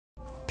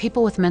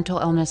People with mental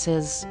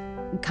illnesses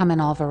come in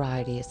all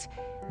varieties.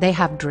 They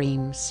have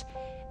dreams,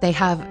 they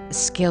have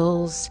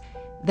skills,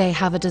 they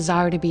have a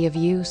desire to be of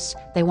use,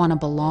 they want to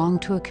belong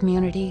to a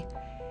community,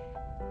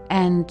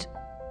 and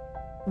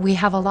we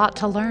have a lot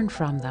to learn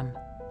from them.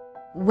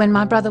 When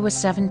my brother was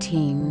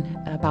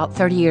 17, about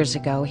 30 years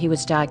ago, he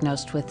was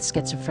diagnosed with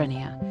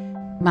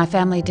schizophrenia. My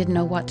family didn't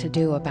know what to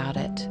do about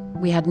it.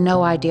 We had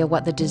no idea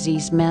what the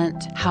disease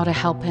meant, how to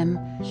help him.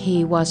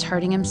 He was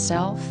hurting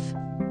himself.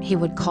 He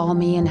would call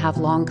me and have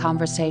long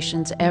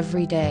conversations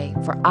every day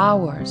for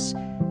hours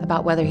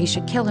about whether he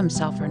should kill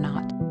himself or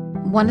not.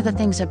 One of the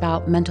things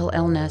about mental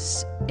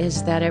illness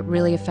is that it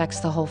really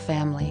affects the whole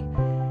family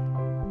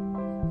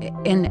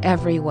in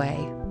every way,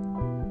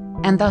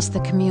 and thus the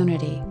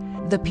community.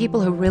 The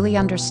people who really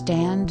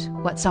understand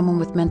what someone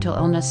with mental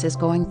illness is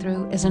going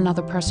through is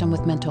another person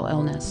with mental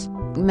illness.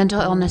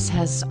 Mental illness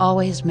has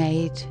always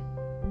made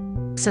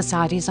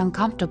societies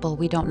uncomfortable.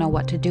 We don't know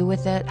what to do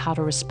with it, how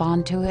to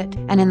respond to it.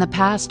 And in the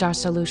past, our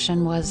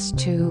solution was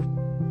to,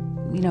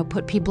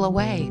 put people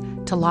away,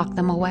 to lock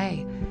them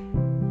away,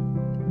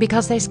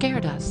 because they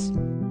scared us.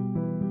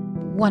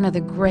 One of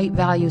the great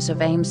values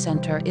of AIM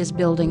Center is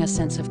building a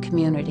sense of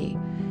community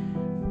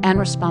and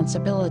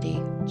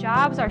responsibility.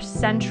 Jobs are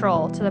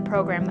central to the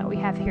program that we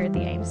have here at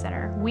the AIM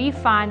Center. We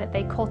find that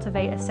they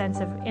cultivate a sense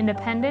of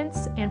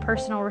independence and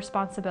personal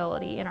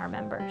responsibility in our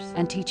members.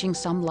 And teaching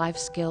some life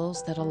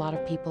skills that a lot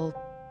of people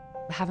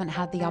haven't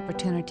had the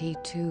opportunity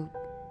to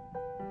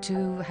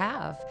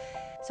have.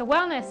 So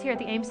wellness here at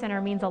the AIM Center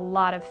means a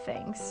lot of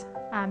things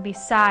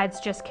besides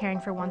just caring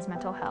for one's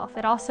mental health.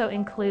 It also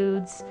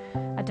includes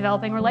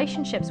developing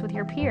relationships with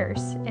your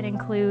peers. It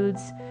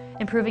includes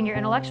improving your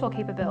intellectual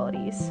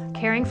capabilities,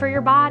 caring for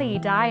your body,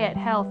 diet,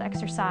 health,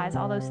 exercise,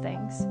 all those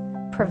things.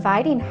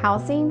 Providing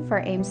housing for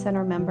AIM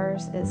Center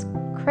members is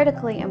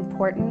critically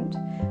important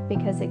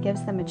because it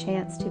gives them a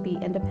chance to be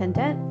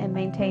independent and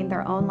maintain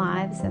their own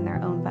lives and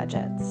their own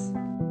budgets.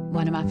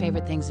 One of my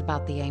favorite things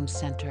about the AIM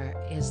Center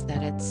is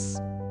that it's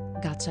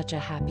got such a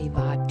happy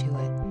vibe to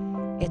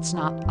it. It's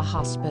not a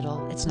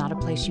hospital. It's not a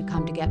place you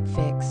come to get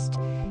fixed.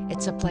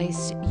 It's a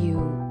place you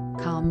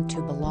come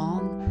to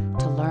belong,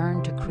 to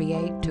learn, to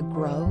create, to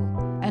grow,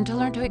 and to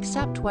learn to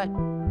accept what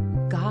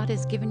God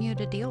has given you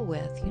to deal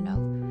with,